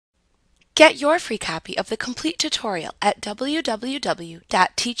Get your free copy of the complete tutorial at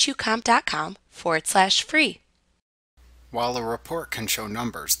www.teachucomp.com/free. While a report can show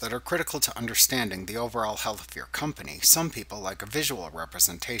numbers that are critical to understanding the overall health of your company, some people like a visual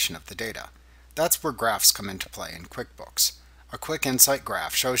representation of the data. That's where graphs come into play in QuickBooks. A quick insight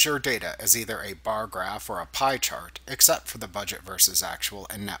graph shows your data as either a bar graph or a pie chart, except for the budget versus actual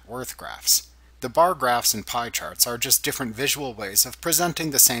and net worth graphs. The bar graphs and pie charts are just different visual ways of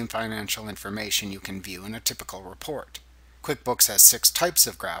presenting the same financial information you can view in a typical report. QuickBooks has 6 types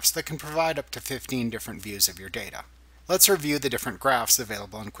of graphs that can provide up to 15 different views of your data. Let's review the different graphs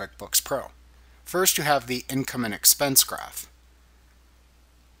available in QuickBooks Pro. First, you have the income and expense graph.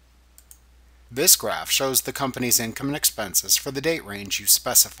 This graph shows the company's income and expenses for the date range you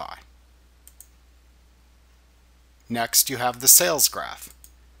specify. Next, you have the sales graph.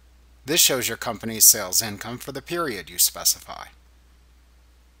 This shows your company's sales income for the period you specify.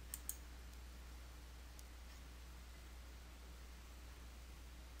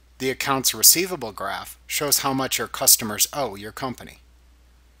 The accounts receivable graph shows how much your customers owe your company.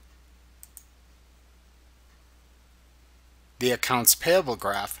 The accounts payable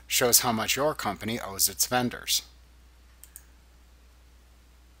graph shows how much your company owes its vendors.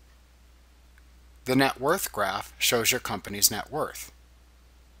 The net worth graph shows your company's net worth.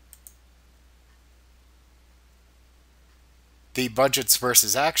 The budgets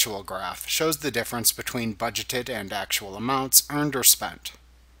versus actual graph shows the difference between budgeted and actual amounts earned or spent.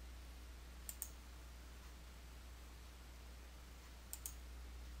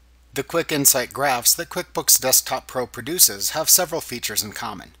 The Quick Insight graphs that QuickBooks Desktop Pro produces have several features in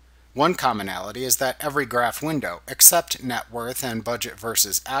common. One commonality is that every graph window, except net worth and budget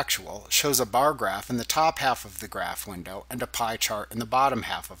versus actual, shows a bar graph in the top half of the graph window and a pie chart in the bottom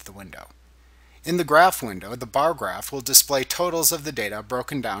half of the window. In the graph window, the bar graph will display totals of the data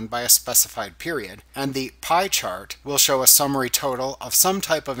broken down by a specified period, and the pie chart will show a summary total of some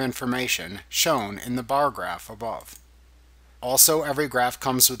type of information shown in the bar graph above. Also, every graph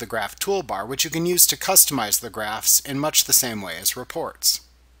comes with a graph toolbar, which you can use to customize the graphs in much the same way as reports.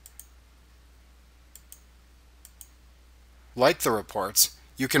 Like the reports,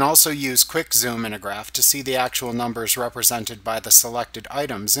 you can also use quick zoom in a graph to see the actual numbers represented by the selected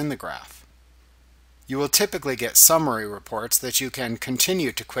items in the graph. You will typically get summary reports that you can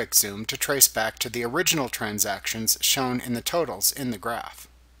continue to quick zoom to trace back to the original transactions shown in the totals in the graph.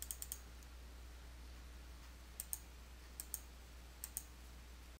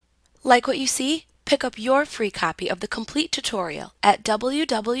 Like what you see? Pick up your free copy of the complete tutorial at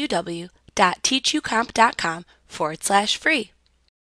www.teachucomp.com/free.